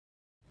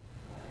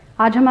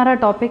आज हमारा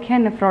टॉपिक है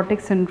nephrotic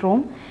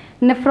syndrome.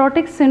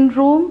 Nephrotic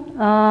syndrome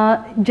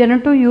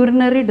genito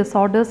urinary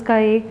disorders का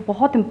एक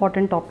बहुत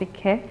इम्पॉर्टेंट टॉपिक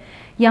है।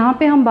 यहाँ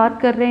पे हम बात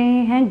कर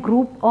रहे हैं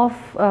ग्रुप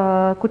ऑफ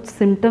कुछ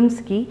सिम्टम्स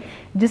की,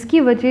 जिसकी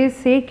वजह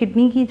से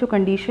किडनी की जो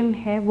कंडीशन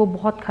है वो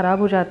बहुत ख़राब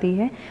हो जाती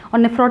है और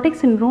नेफ्रोटिक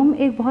सिंड्रोम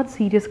एक बहुत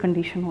सीरियस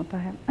कंडीशन होता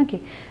है। ओके,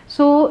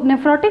 सो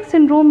नेफ्रोटिक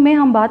सिंड्रोम में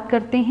हम बात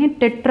करते हैं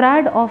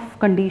टेट्राड ऑफ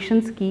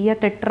कंडीशंस की या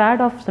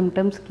टेट्राड ऑफ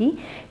सिम्टम्स की।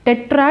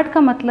 टेट्राड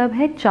का मतलब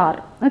है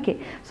 4। ओके,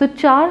 सो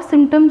 4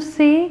 सिम्टम्स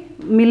से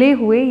मिले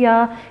हुए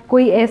या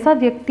कोई ऐसा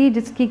व्यक्ति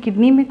जिसकी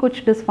किडनी में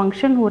कुछ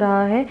डिसफंक्शन हो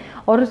रहा है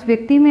और उस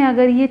व्यक्ति में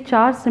अगर ये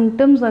 4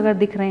 सिम्टम्स अगर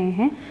दिख रहे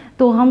हैं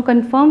तो हम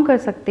कंफर्म कर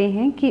सकते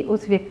हैं कि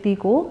उस व्यक्ति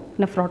को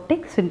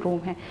नेफ्रोटिक सिंड्रोम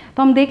है।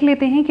 तो हम देख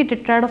लेते हैं कि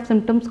टेट्राड ऑफ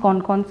सिम्टम्स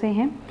कौन कौन से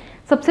हैं।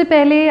 सबसे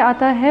पहले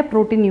आता है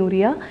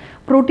प्रोटीन्यूरिया।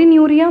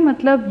 प्रोटीन्यूरिया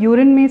मतलब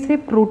यूरिन में से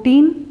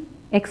प्रोटीन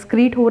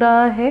एक्सक्रीट हो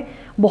रहा है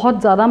बहुत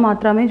ज़्यादा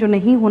मात्रा में, जो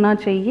नहीं होना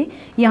चाहिए।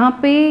 यहाँ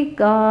पे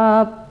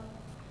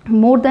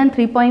more than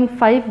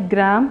 3.5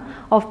 gram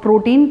of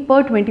protein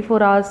पर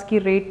 24 आवर्स की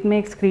रेट में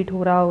एक्सक्रीट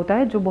हो रहा होता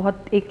है, जो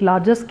बहुत एक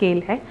लार्जर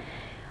स्केल है।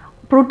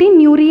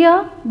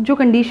 प्रोटीन्यूरिया जो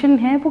कंडीशन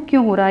है वो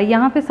क्यों हो रहा है,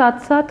 यहाँ पे साथ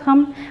साथ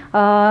हम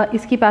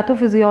इसकी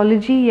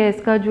पैथोफिजियोलॉजी या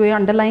इसका जो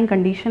अंडरलाइंग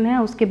कंडीशन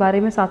है उसके बारे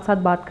में साथ साथ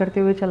बात करते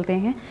हुए चलते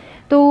हैं।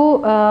 तो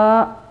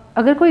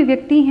अगर कोई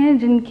व्यक्ति हैं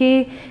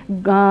जिनके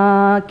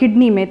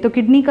किडनी में, तो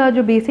किडनी का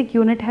जो बेसिक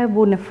यूनिट है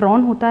वो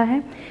नेफ्रॉन होता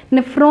है।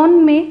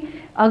 नेफ्रॉन में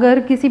अगर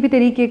किसी भी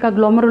तरीके का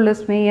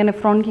ग्लोमेरुलस में या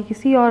नेफ्रॉन की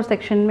किसी और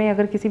सेक्शन में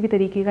अगर किसी भी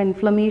तरीके का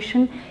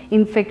इन्फ्लेमेशन,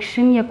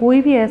 इन्फेक्शन या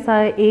कोई भी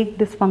ऐसा एक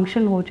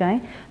डिसफंक्शन हो जाए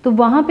तो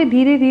वहाँ पे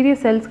धीरे धीरे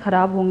सेल्स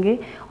ख़राब होंगे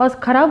और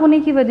ख़राब होने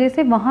की वजह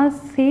से वहाँ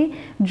से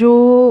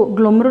जो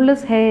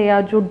ग्लोमेरुलस है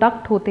या जो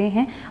डक्ट होते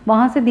हैं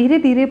वहाँ से धीरे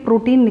धीरे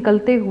प्रोटीन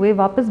निकलते हुए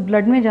वापस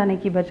ब्लड में जाने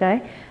की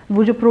बजाय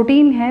वो जो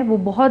प्रोटीन है वो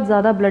बहुत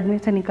ज़्यादा ब्लड में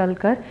से निकल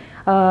कर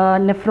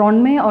नेफ्रॉन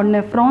में और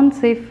नेफ्रॉन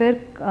से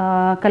फिर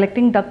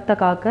कलेक्टिंग डक्ट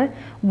तक आकर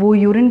वो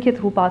यूरिन के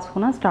थ्रू पास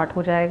होना स्टार्ट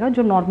हो जाएगा,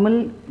 जो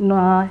नॉर्मल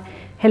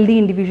हेल्दी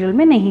इंडिविजुअल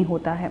में नहीं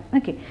होता है।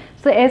 ओके,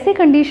 सो ऐसे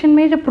कंडीशन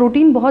में जब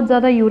प्रोटीन बहुत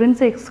ज़्यादा यूरिन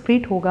से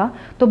एक्सक्रीट होगा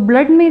तो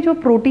ब्लड में जो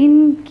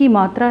प्रोटीन की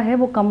मात्रा है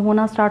वो कम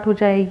होना स्टार्ट हो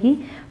जाएगी।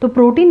 तो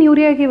प्रोटीन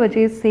यूरिया की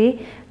वजह से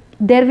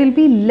there will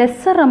be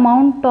lesser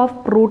amount of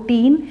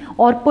protein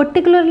और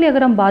पर्टिकुलरली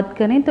अगर हम बात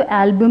करें तो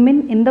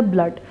एल्बुमिन इन द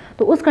ब्लड,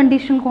 तो उस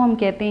कंडीशन को हम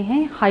कहते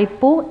हैं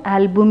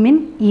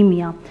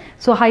हाइपोएल्बुमिनीमिया।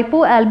 सो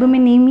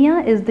हाइपोएल्बुमिनीमिया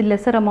is the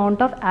lesser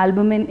amount of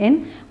albumin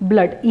in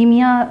blood.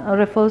 ईमिया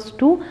refers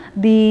to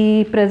the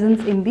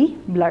presence in the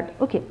blood.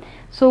 Okay,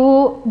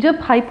 सो जब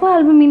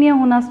हाइपोएल्बुमिनिया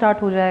होना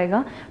स्टार्ट हो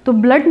जाएगा तो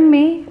ब्लड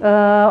में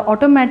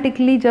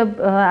ऑटोमेटिकली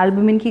जब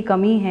एल्बुमिन की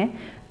कमी है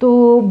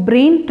तो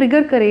ब्रेन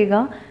ट्रिगर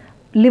करेगा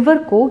लिवर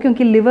को,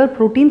 क्योंकि लिवर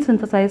प्रोटीन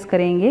सिंथेसाइज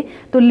करेंगे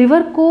तो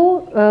लिवर को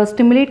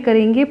स्टिमुलेट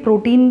करेंगे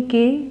प्रोटीन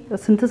के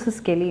सिंथेसिस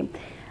के लिए।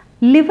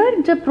 लिवर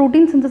जब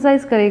प्रोटीन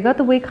सिंथेसाइज करेगा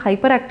तो वो एक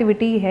हाइपर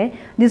एक्टिविटी है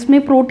जिसमें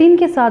प्रोटीन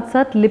के साथ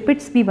साथ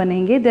लिपिड्स भी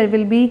बनेंगे। There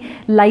will be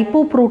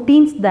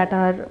lipoproteins that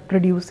are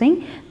producing,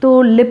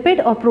 तो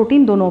लिपिड और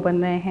प्रोटीन दोनों बन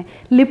रहे हैं।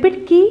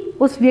 लिपिड की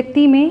उस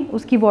व्यक्ति में,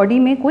 उसकी बॉडी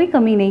में कोई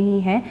कमी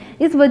नहीं है,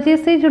 इस वजह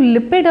से जो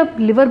लिपिड अब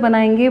लिवर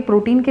बनाएंगे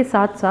प्रोटीन के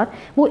साथ साथ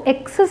वो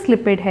एक्सेस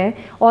लिपिड है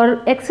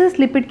और एक्सेस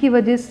लिपिड की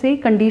वजह से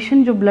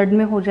कंडीशन जो ब्लड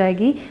में हो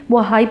जाएगी वो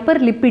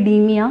हाइपर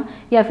लिपिडीमिया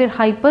या फिर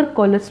हाइपर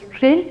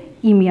कोलेस्ट्रॉल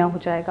ईमिया हो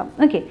जाएगा।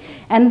 Okay,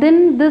 and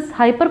then this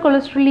hyper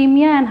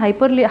cholesterolemia and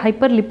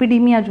hyper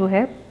lipidaemia जो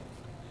है,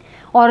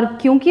 और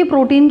क्योंकि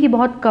प्रोटीन की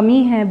बहुत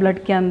कमी है ब्लड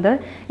के अंदर,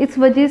 इस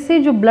वजह से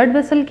जो ब्लड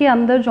वेसल के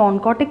अंदर जो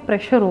ऑनकोटिक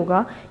प्रेशर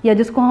होगा या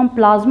जिसको हम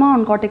प्लाज्मा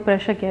ऑनकोटिक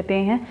प्रेशर कहते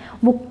हैं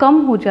वो कम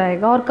हो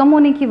जाएगा। और कम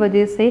होने की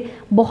वजह से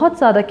बहुत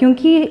ज़्यादा,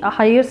 क्योंकि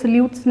हायर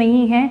सोल्यूट्स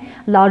नहीं हैं,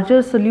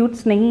 लार्जर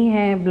सोल्यूट्स नहीं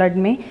हैं ब्लड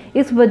में,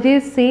 इस वजह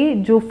से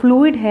जो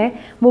फ्लूइड है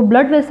वो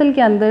ब्लड वेसल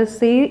के अंदर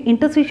से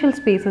इंटरस्टिशियल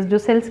स्पेसेस, जो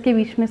सेल्स के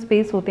बीच में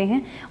स्पेस होते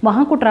हैं,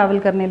 वहाँ को ट्रैवल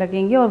करने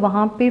लगेंगे और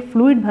वहाँ पे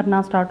फ्लूइड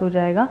भरना स्टार्ट हो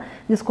जाएगा,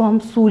 जिसको हम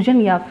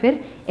सूजन या फिर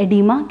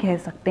एडिमा कह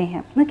सकते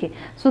हैं। Okay,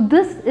 so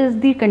this is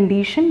the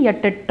condition या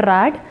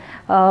tetrad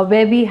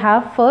where we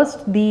have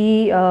first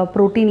the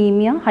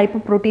proteinemia,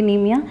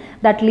 hypoproteinemia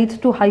that leads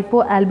to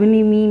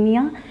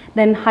hypoalbuminemia,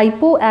 then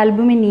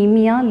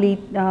hypoalbuminemia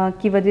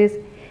की वजह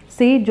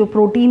से जो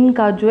प्रोटीन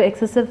का जो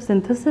एक्सेसिव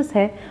सिंथेसिस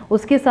है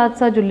उसके साथ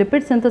साथ जो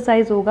लिपिड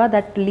सिंथेसाइज होगा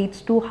that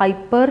leads to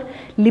hyper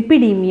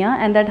lipidaemia,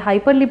 and that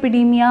hyper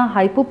lipidaemia,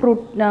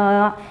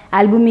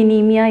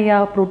 एल्बुमिनीमिया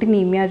या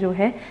प्रोटीनीमिया जो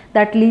है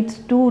that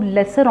leads to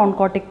laser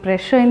oncotic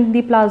pressure in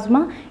the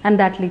plasma and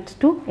that leads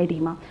to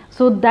oedema.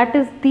 So that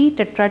is the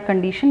tetrad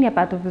condition या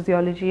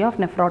pathophysiology of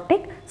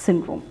nephrotic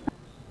syndrome.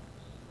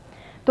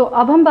 तो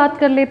अब हम बात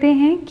कर लेते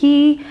हैं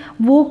कि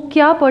वो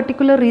क्या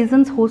पर्टिकुलर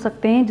रीजंस हो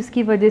सकते हैं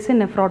जिसकी वजह से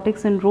नेफ्रोटिक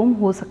सिंड्रोम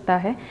हो सकता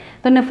है।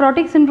 तो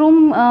नेफ्रोटिक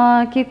सिंड्रोम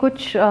के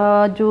कुछ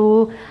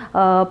जो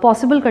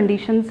पॉसिबल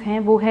कंडीशंस हैं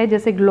वो है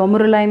जैसे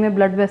ग्लोमेरुलाई में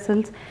ब्लड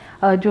वेसल्स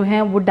जो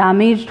हैं वो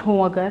डैमेज्ड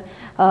हों, अगर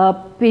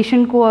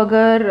पेशेंट को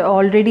अगर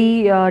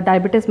ऑलरेडी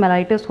डायबिटिस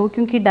मेलाइटिस हो,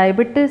 क्योंकि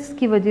डायबिटिस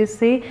की वजह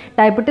से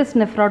डायबिटिस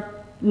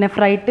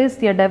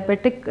नेफ्राइटिस या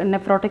डायबिटिक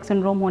नेफ्रोटिक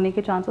सिंड्रोम होने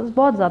के चांसेस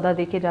बहुत ज़्यादा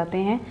देखे जाते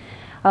हैं।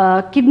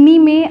 किडनी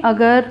में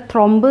अगर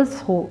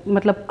थ्रोम्बस हो,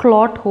 मतलब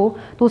क्लॉट हो,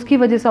 तो उसकी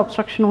वजह से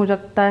ऑब्स्ट्रक्शन हो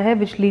सकता है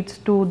which leads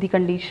to the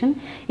condition.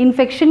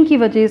 Infection की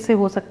वजह से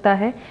हो सकता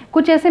है,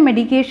 कुछ ऐसे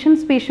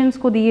मेडिकेशंस पेशेंट्स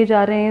को दिए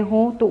जा रहे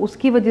हों तो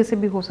उसकी वजह से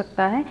भी हो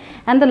सकता है।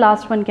 And the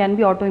last one can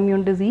be auto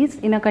immune disease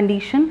in a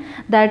condition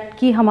that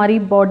कि हमारी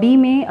बॉडी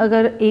में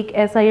अगर एक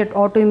ऐसा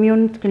ऑटो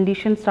इम्यून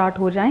कंडीशन स्टार्ट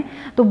हो जाए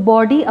तो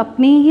बॉडी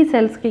अपनी ही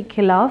सेल्स के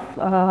खिलाफ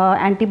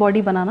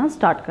एंटीबॉडी बनाना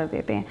स्टार्ट कर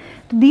देते हैं।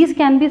 तो these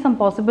can be some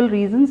possible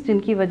reasons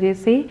जिनकी वजह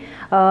से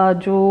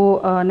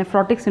जो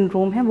नेफ्रोटिक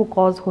सिंड्रोम है वो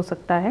कॉज हो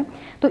सकता है।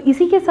 तो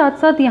इसी के साथ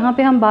साथ यहाँ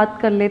पे हम बात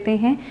कर लेते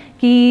हैं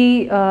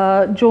कि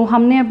जो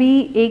हमने अभी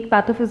एक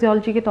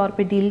पैथोफिजियोलॉजी के तौर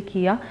पे डील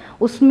किया,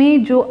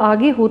 उसमें जो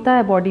आगे होता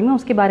है बॉडी में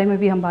उसके बारे में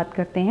भी हम बात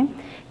करते हैं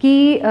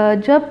कि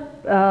जब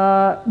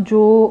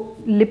जो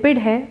लिपिड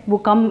है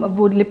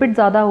वो लिपिड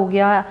ज़्यादा हो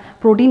गया,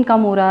 प्रोटीन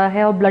कम हो रहा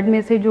है और ब्लड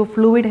में से जो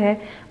फ्लूइड है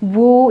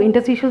वो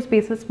इंटरस्टिशियल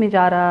स्पेसेस में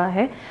जा रहा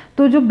है,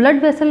 तो जो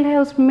ब्लड वेसल है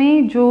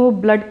उसमें जो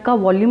ब्लड का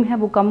वॉल्यूम है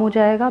वो कम हो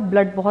जाएगा,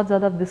 ब्लड बहुत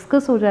ज़्यादा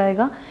विस्कस हो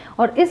जाएगा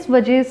और इस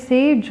वजह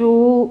से जो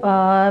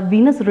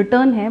वीनस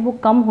रिटर्न है वो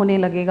कम होने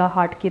लगेगा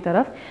हार्ट की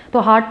तरफ। तो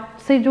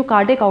हार्ट से जो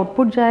कार्डियक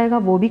आउटपुट जाएगा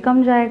वो भी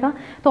कम जाएगा,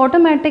 तो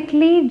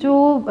ऑटोमेटिकली जो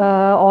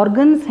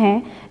ऑर्गन्स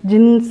हैं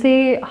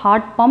जिनसे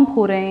हार्ट पंप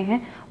हो रहे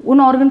हैं उन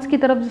ऑर्गन्स की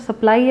तरफ जो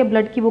सप्लाई है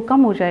ब्लड की वो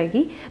कम हो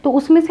जाएगी। तो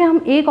उसमें से हम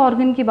एक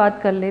ऑर्गन की बात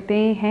कर लेते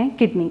हैं,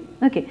 किडनी।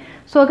 ओके,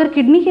 सो अगर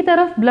किडनी की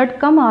तरफ ब्लड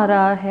कम आ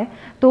रहा है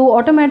तो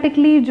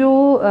ऑटोमेटिकली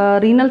जो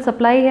रीनल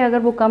सप्लाई है अगर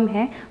वो कम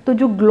है तो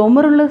जो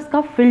ग्लोमेरुलस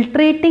का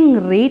फिल्ट्रेटिंग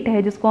रेट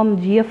है जिसको हम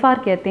GFR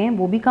कहते हैं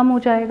वो भी कम हो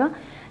जाएगा।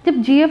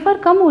 जब GFR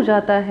कम हो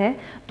जाता है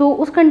तो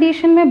उस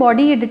कंडीशन में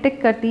बॉडी ये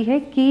डिटेक्ट करती है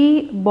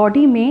कि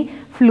बॉडी में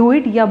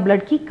फ्लूइड या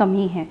ब्लड की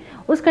कमी है।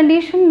 उस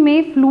कंडीशन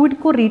में फ्लूइड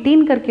को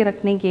रिटेन करके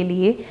रखने के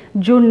लिए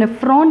जो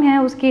नेफ्रॉन है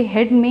उसके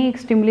हेड में एक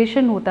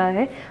स्टिमुलेशन होता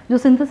है जो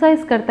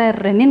सिंथेसाइज करता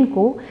है रेनिन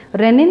को।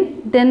 Rennin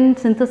then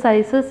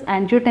synthesises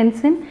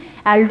angiotensin,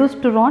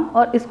 aldosterone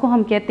और इसको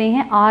हम कहते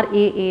हैं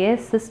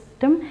RAAS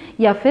सिस्टम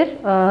या फिर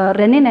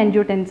renin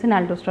angiotensin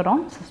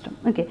aldosterone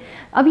system. Okay,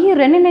 अब ये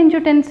रेनिन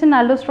एंजियोटेंसिन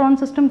एल्डोस्टेरॉन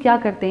सिस्टम क्या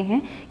करते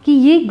हैं कि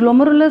ये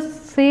ग्लोमेरुलस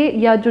से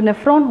या जो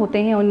नेफ्रॉन होते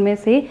हैं उनमें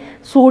से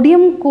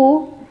सोडियम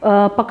को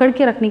पकड़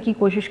के रखने की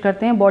कोशिश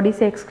करते हैं, बॉडी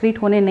से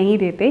एक्सक्रीट होने नहीं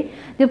देते।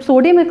 जब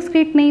सोडियम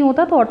एक्सक्रीट नहीं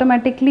होता तो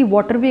ऑटोमेटिकली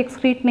वाटर भी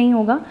एक्सक्रीट नहीं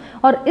होगा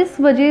और इस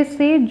वजह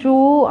से जो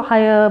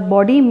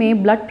बॉडी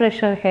में ब्लड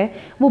प्रेशर है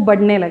वो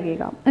बढ़ने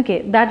लगेगा। Okay,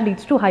 that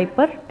leads to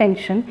hyper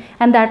tension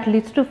and that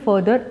leads to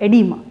further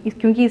oedema,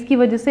 क्योंकि इसकी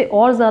वजह से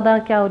और ज़्यादा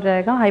क्या हो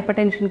जाएगा, हाइपर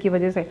टेंशन की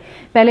वजह से,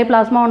 पहले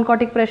प्लाज्मा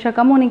ऑनकोटिक प्रेशर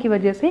कम होने की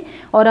वजह से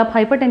और अब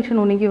हाइपर टेंशन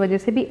होने की वजह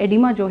से भी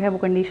एडिमा जो है वो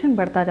कंडीशन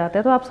बढ़ता जाता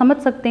है। तो आप समझ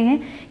सकते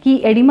हैं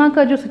कि एडिमा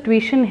का जो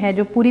सिचुएशन है,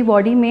 जो पूरी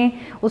बॉडी में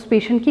उस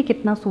पेशेंट की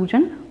कितना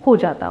सूजन हो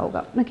जाता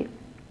होगा। ओके,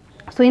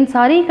 सो इन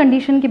सारी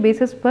कंडीशन के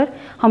बेसिस पर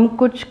हम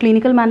कुछ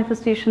क्लिनिकल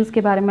मैनिफेस्टेशंस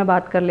के बारे में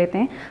बात कर लेते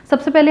हैं।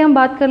 सबसे पहले हम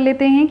बात कर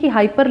लेते हैं कि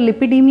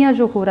हाइपरलिपिडीमिया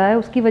जो हो रहा है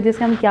उसकी वजह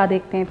से हम क्या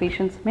देखते हैं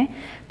पेशेंट्स में।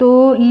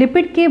 तो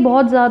लिपिड के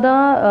बहुत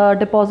ज़्यादा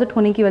डिपॉजिट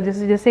होने की वजह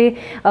से, जैसे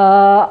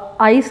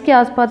आइस के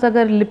आसपास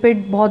अगर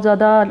लिपिड बहुत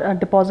ज़्यादा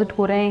डिपॉजिट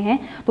हो रहे हैं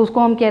तो उसको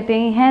हम कहते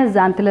हैं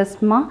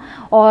ज़ैंथेलेस्मा,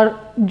 और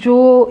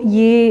जो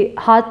ये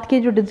हाथ के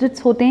जो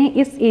डिजिट्स होते हैं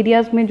इस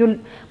एरियाज़ में जो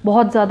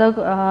बहुत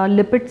ज़्यादा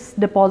लिपिड्स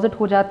डिपॉजिट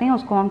हो जाते हैं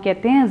उसको हम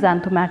कहते हैं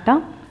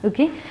ज़ैंथोमेटा।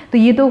 ओके, तो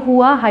ये तो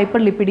हुआ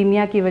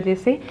हाइपरलिपिडीमिया की वजह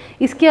से।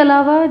 इसके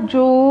अलावा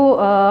जो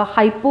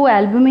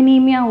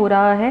हाइपोएल्बुमिनीमिया हो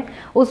रहा है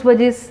उस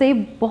वजह से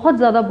बहुत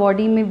ज़्यादा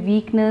बॉडी में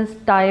वीकनेस,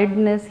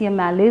 टायर्डनेस या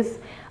मैलेज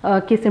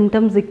के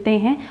सिम्टम्स दिखते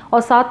हैं,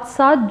 और साथ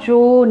साथ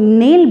जो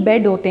नेल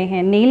बेड होते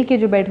हैं, नेल के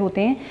जो बेड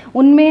होते हैं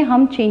उनमें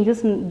हम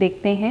चेंजेस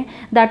देखते हैं,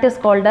 that is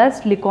called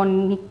as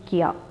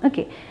लिकोनिकिया।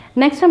 Okay,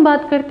 next हम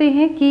बात करते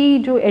हैं कि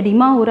जो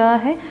एडिमा हो रहा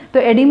है, तो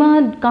एडिमा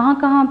कहाँ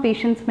कहाँ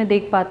पेशेंट्स में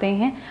देख पाते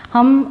हैं।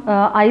 हम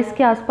आइस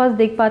के आसपास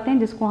देख पाते हैं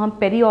जिसको हम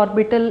पेरी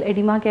ऑर्बिटल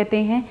एडिमा कहते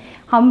हैं।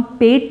 हम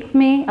पेट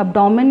में,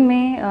 अब्डोमेन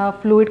में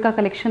फ्लूइड का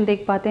कलेक्शन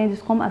देख पाते हैं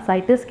जिसको हम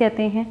असाइटिस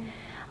कहते हैं।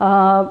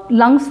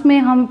 लंग्स में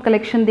हम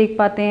कलेक्शन देख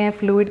पाते हैं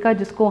फ्लूइड का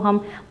जिसको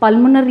हम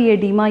पल्मोनरी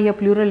एडिमा या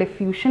प्लूरल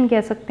एफ्यूशन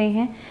कह सकते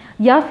हैं।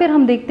 या फिर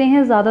हम देखते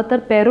हैं ज़्यादातर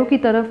पैरों की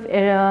तरफ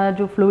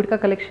जो फ्लूइड का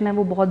कलेक्शन है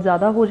वो बहुत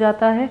ज़्यादा हो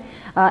जाता है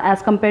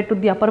as compare to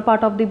the upper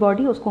part of the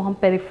body, उसको हम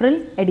पेरिफेरल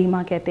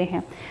एडिमा कहते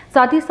हैं।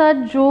 साथ ही साथ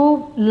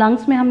जो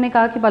लंग्स में हमने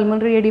कहा कि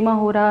पल्मोनरी एडिमा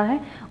हो रहा है,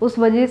 उस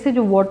वजह से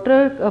जो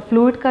वाटर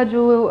फ्लूइड का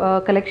जो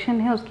कलेक्शन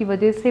है उसकी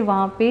वजह से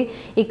वहाँ पे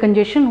एक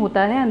कंजेशन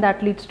होता है and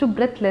that leads to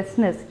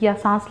breathlessness या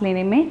सांस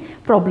लेने में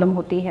प्रॉब्लम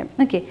होती है।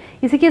 ओके,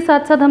 इसी के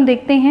साथ साथ हम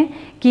देखते हैं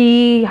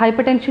कि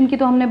हाइपरटेंशन की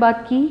तो हमने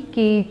बात की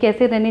कि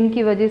कैसे रेनिन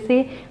की वजह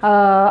से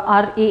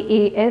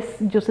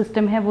RAAS जो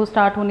सिस्टम है वो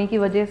स्टार्ट होने की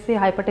वजह से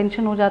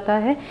हाइपरटेंशन हो जाता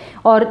है,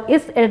 और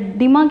इस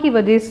एडिमा की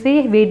वजह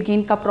से वेट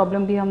गेन का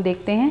प्रॉब्लम भी हम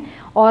देखते हैं।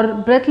 और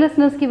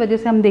ब्रेथलेसनेस की वजह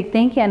से हम देखते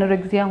हैं कि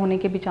एनोरेक्सिया होने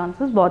के भी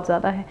चांसेस बहुत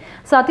ज़्यादा है।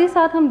 साथ ही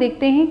साथ हम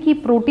देखते हैं कि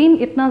प्रोटीन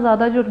इतना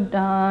ज़्यादा जो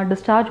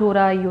डिस्चार्ज हो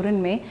रहा है यूरिन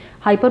में,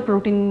 हाइपर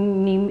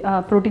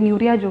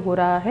प्रोटीनूरिया जो हो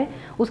रहा है,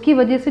 उसकी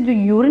वजह से जो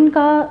यूरिन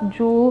का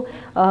जो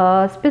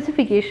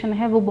स्पेसिफिकेशन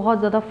है वो बहुत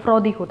ज़्यादा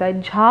फ्रॉदी होता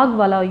है, झाग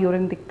वाला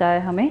यूरिन दिखता है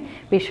हमें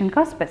पेशेंट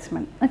का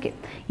स्पेसिमेन। ओके,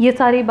 ये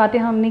सारी बातें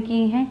हमने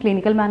की हैं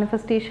क्लिनिकल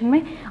मैनिफेस्टेशन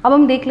में। अब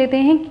हम देख लेते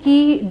हैं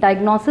कि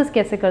डायग्नोसिस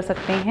कैसे कर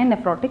सकते हैं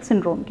नेफ्रोटिक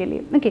सिंड्रोम के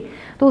लिए। ओके,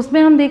 तो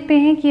उसमें हम देखते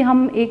हैं कि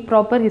हम एक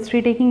प्रॉपर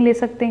हिस्ट्री टेकिंग ले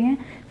सकते हैं,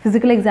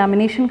 फिजिकल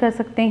एग्जामिनेशन कर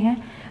सकते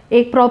हैं,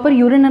 एक प्रॉपर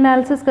यूरिन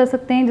एनालिसिस कर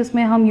सकते हैं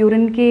जिसमें हम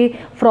यूरिन के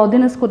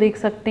फ्रॉदिनेस को देख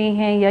सकते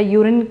हैं, या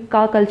यूरिन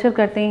का कल्चर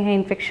करते हैं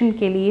इन्फेक्शन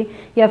के लिए,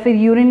 या फिर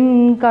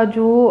यूरिन का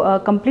जो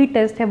कंप्लीट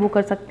टेस्ट है वो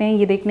कर सकते हैं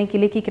ये देखने के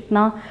लिए कि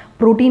कितना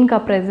प्रोटीन का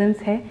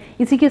प्रेजेंस है।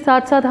 इसी के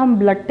साथ साथ हम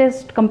blood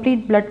test,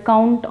 complete blood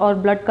count और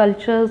ब्लड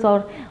कल्चर्स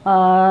और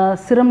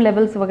सीरम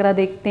लेवल्स वगैरह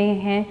देखते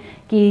हैं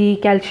कि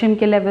कैल्शियम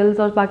के लेवल्स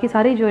और बाकी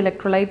सारे जो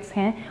इलेक्ट्रोलाइट्स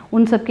हैं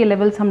उन सब के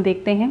लेवल्स हम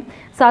देखते हैं।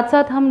 साथ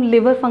साथ हम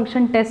लिवर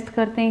फंक्शन टेस्ट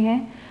करते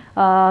हैं,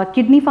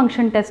 किडनी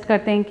फंक्शन टेस्ट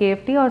करते हैं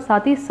KFT, और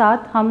साथ ही साथ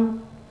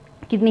हम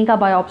किडनी का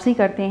बायोप्सी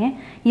करते हैं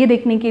ये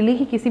देखने के लिए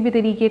कि किसी भी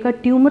तरीके का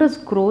ट्यूमरस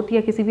ग्रोथ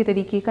या किसी भी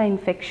तरीके का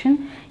इन्फेक्शन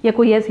या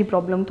कोई ऐसी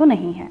प्रॉब्लम तो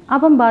नहीं है।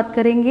 अब हम बात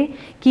करेंगे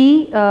कि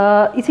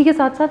इसी के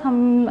साथ साथ हम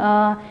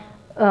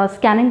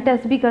स्कैनिंग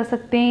टेस्ट भी कर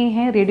सकते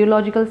हैं,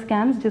 रेडियोलॉजिकल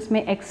स्कैन्स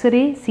जिसमें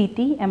एक्सरे,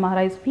 CT,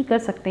 MRIs भी कर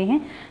सकते हैं,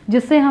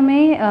 जिससे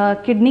हमें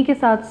किडनी के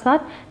साथ साथ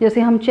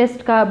जैसे हम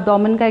चेस्ट का,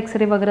 एब्डोमेन का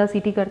एक्सरे वगैरह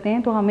CT करते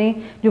हैं तो हमें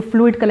जो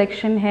फ्लूइड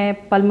कलेक्शन है,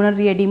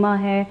 पल्मोनरी एडिमा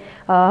है,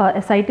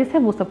 एसाइटिस है,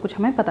 वो सब कुछ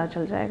हमें पता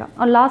चल जाएगा।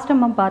 और लास्ट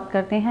हम बात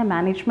करते हैं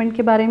मैनेजमेंट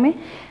के बारे में।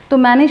 तो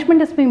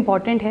मैनेजमेंट इसमें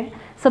इम्पॉर्टेंट है।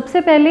 सबसे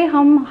पहले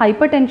हम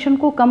हाइपरटेंशन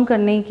को कम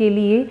करने के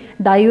लिए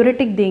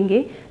डायूरेटिक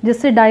देंगे,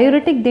 जिससे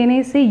डायूरेटिक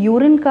देने से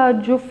यूरिन का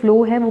जो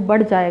फ्लो है वो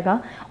बढ़ जाएगा,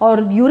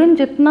 और यूरिन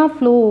जितना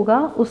फ्लो होगा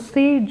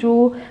उससे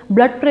जो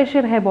ब्लड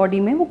प्रेशर है बॉडी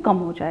में वो कम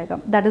हो जाएगा।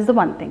 That is the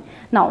one thing.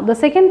 Now the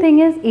second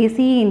thing is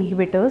ACE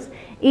inhibitors.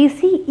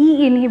 ACE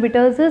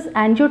inhibitors is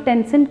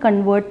angiotensin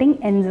converting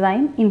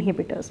enzyme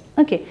inhibitors.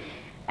 Okay,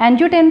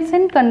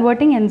 angiotensin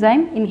converting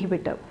enzyme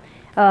inhibitor,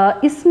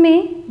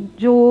 इसमें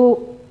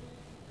जो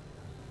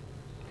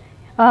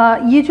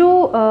ये जो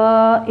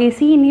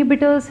ACE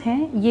इनहिबिटर्स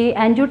हैं, ये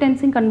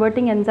एंजियोटेंसिन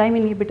कन्वर्टिंग एंजाइम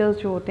इनहिबिटर्स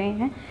जो होते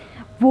हैं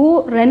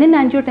वो रेनिन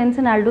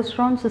एंजियोटेंसिन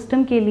एल्डोस्टेरोन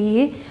सिस्टम के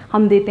लिए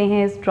हम देते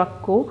हैं इस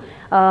ड्रग को।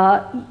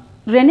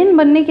 रेनिन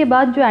बनने के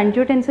बाद जो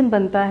एंजियोटेंसिन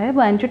बनता है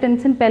वो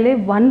एंजियोटेंसिन पहले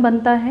 1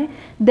 बनता है,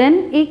 देन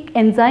एक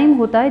एंजाइम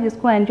होता है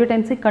जिसको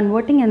एंजियोटेंसिन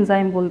कन्वर्टिंग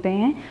एंजाइम बोलते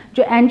हैं,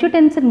 जो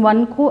एंजियोटेंसिन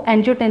 1 को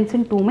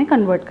एंजियोटेंसिन 2 में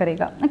कन्वर्ट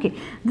करेगा। Okay,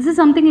 this is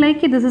something like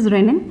कि this is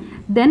rennin,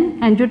 then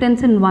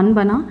angiotensin 1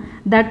 बना,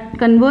 that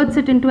converts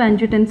it into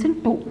angiotensin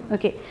 2।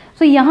 Okay,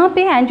 सो यहाँ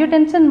पे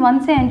एंजियोटेंसिन 1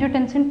 से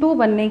एंजियोटेंसिन 2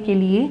 बनने के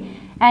लिए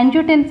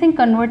एंजियोटेंसिन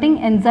कन्वर्टिंग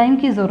एंजाइम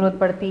की ज़रूरत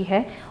पड़ती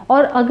है,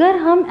 और अगर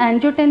हम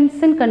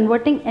एंजियोटेंसिन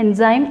कन्वर्टिंग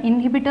एंजाइम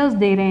इनहिबिटर्स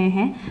दे रहे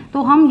हैं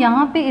तो हम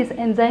यहाँ पे इस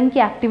एंजाइम की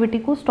एक्टिविटी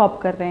को स्टॉप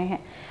कर रहे हैं।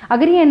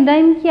 अगर ये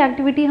एंजाइम की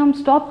एक्टिविटी हम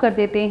स्टॉप कर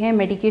देते हैं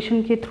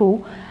मेडिकेशन के थ्रू,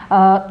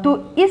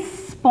 तो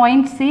इस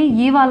पॉइंट से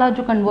ये वाला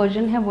जो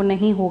कन्वर्जन है वो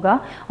नहीं होगा,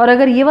 और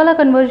अगर ये वाला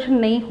कन्वर्जन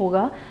नहीं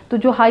होगा तो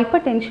जो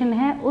हाइपरटेंशन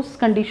है उस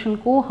कंडीशन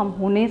को हम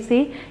होने से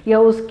या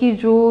उसकी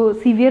जो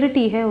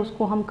सीवियरिटी है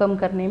उसको हम कम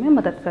करने में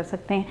मदद कर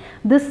सकते हैं।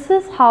 This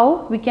is how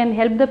we can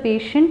help the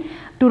patient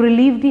to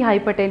relieve the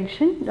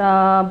hypertension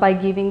by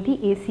giving the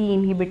ACE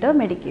inhibitor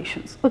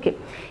medications. Okay.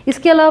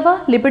 इसके अलावा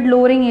लिपिड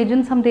लोअरिंग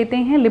एजेंट्स हम देते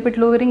हैं। लिपिड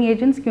लोअरिंग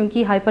एजेंट्स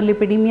क्योंकि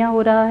हाइपरलिपिडीमिया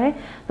हो रहा है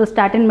तो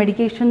स्टैटिन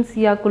मेडिकेशंस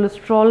या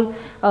कोलेस्ट्रॉल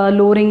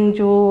लोअरिंग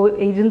जो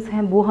एजेंट्स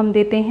हैं वो हम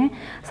देते हैं।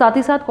 साथ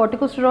ही साथ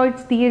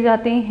कॉर्टिकोस्टेरॉइड्स दिए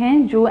जाते हैं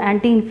जो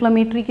एंटी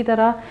इन्फ्लेमेटरी की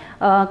तरह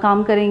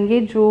काम करेंगे,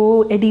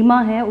 जो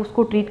एडिमा है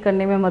उसको ट्रीट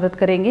करने में मदद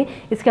करेंगे।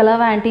 इसके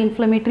अलावा एंटी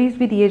इन्फ्लेमेटरीज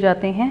भी दिए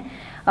जाते हैं।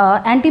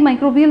 एंटी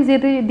माइक्रोबियल्स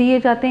दिए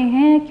जाते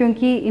हैं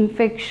क्योंकि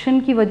इन्फेक्शन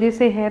की वजह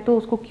से है तो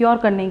उसको क्योर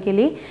करने के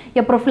लिए,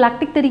 या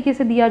प्रोफिलैक्टिक तरीके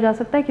से दिया जा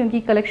सकता है क्योंकि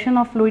कलेक्शन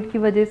ऑफ फ्लूइड की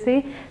वजह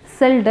से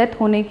सेल डेथ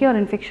होने के और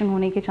इन्फेक्शन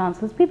होने के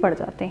चांसेस भी बढ़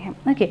जाते हैं।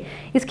 ओके,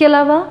 इसके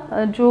अलावा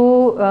जो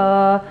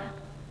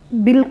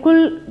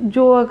बिल्कुल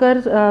जो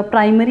अगर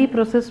प्राइमरी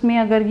प्रोसेस में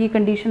अगर ये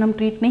कंडीशन हम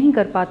ट्रीट नहीं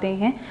कर पाते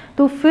हैं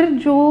तो फिर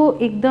जो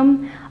एकदम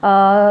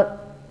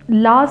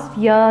लास्ट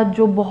या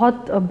जो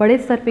बहुत बड़े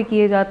स्तर पे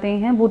किए जाते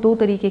हैं वो 2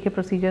 तरीके के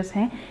प्रोसीजर्स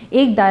हैं।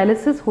 एक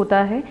डायलिसिस होता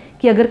है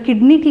कि अगर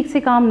किडनी ठीक से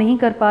काम नहीं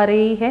कर पा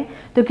रही है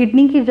तो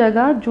किडनी की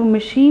जगह जो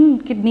मशीन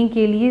किडनी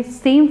के लिए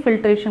सेम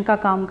फिल्ट्रेशन का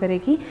काम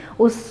करेगी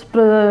उस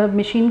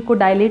मशीन को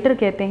डायलेटर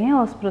कहते हैं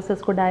और उस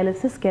प्रोसेस को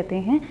डायलिसिस कहते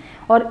हैं।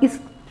 और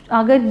इस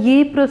अगर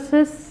ये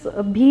प्रोसेस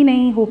भी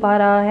नहीं हो पा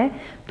रहा है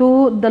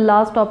तो the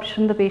last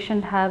option the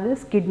patient have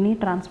is kidney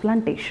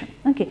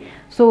transplantation. Okay,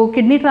 so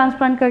kidney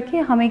transplant करके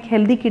हम एक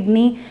हेल्दी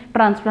किडनी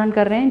ट्रांसप्लांट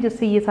कर रहे हैं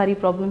जिससे ये सारी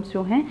प्रॉब्लम्स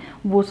जो हैं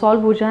वो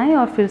सॉल्व हो जाएं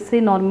और फिर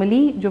से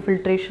नॉर्मली जो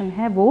फिल्ट्रेशन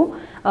है वो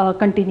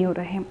कंटिन्यू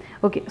रहे।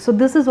 Okay, so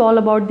this is all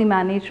about the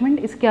management.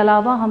 इसके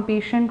अलावा हम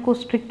पेशेंट को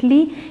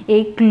स्ट्रिक्टली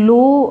एक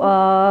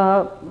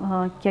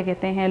क्या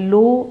कहते हैं,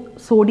 लो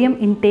सोडियम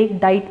इंटेक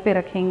डाइट पे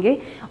रखेंगे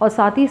और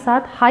साथ ही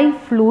साथ हाई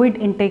फ्लूइड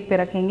इंटेक पे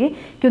रखेंगे,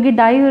 क्योंकि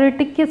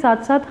डायूरेटिक के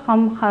साथ साथ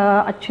हम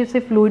अच्छे से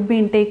फ्लूइड भी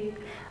इंटेक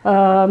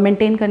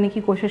मेंटेन करने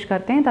की कोशिश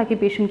करते हैं ताकि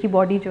पेशेंट की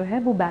बॉडी जो है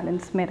वो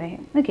बैलेंस में रहे।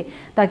 ओके,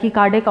 ताकि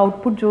कार्डियक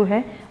आउटपुट जो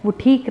है वो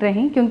ठीक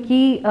रहें,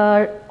 क्योंकि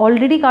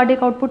ऑलरेडी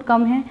कार्डियक आउटपुट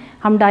कम है,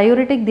 हम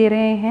डायूरेटिक दे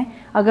रहे हैं,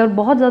 अगर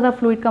बहुत ज़्यादा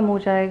फ्लूइड कम हो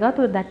जाएगा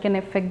तो that can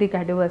affect the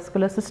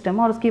cardiovascular system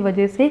और उसकी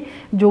वजह से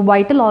जो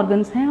वाइटल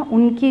ऑर्गन्स हैं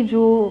उनकी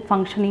जो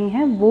फंक्शनिंग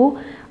है वो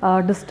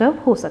डिस्टर्ब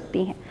हो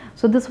सकती हैं।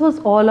 So this was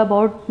all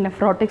about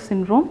nephrotic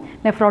syndrome.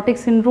 Nephrotic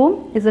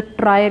syndrome is a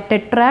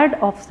tetrad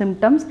of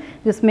symptoms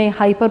जिसमें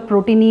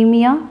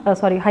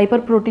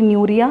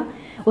हाइपरप्रोटीन्यूरिया,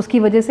 उसकी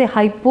वजह से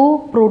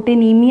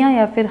हाइपोप्रोटीनीमिया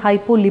या फिर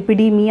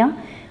हाइपोलिपिडीमिया,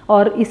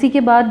 और इसी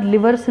के बाद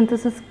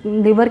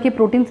लिवर के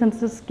प्रोटीन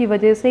सिंथेसिस की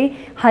वजह से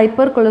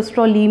हाइपर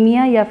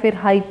कोलेस्ट्रोलीमिया या फिर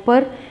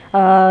हाइपर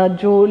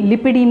जो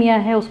लिपिडीमिया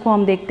है उसको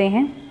हम देखते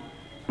हैं।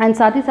 एंड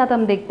साथ ही साथ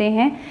हम देखते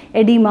हैं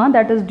oedema,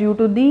 that is due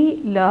to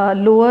the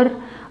lower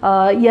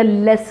या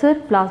laser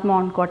plasma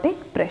oncotic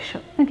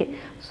pressure. Okay,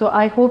 so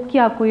I hope कि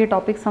आपको ये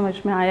टॉपिक समझ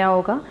में आया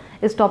होगा।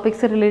 इस टॉपिक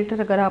से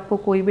रिलेटेड अगर आपको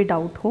कोई भी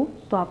डाउट हो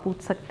तो आप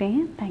पूछ सकते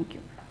हैं। Thank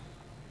you.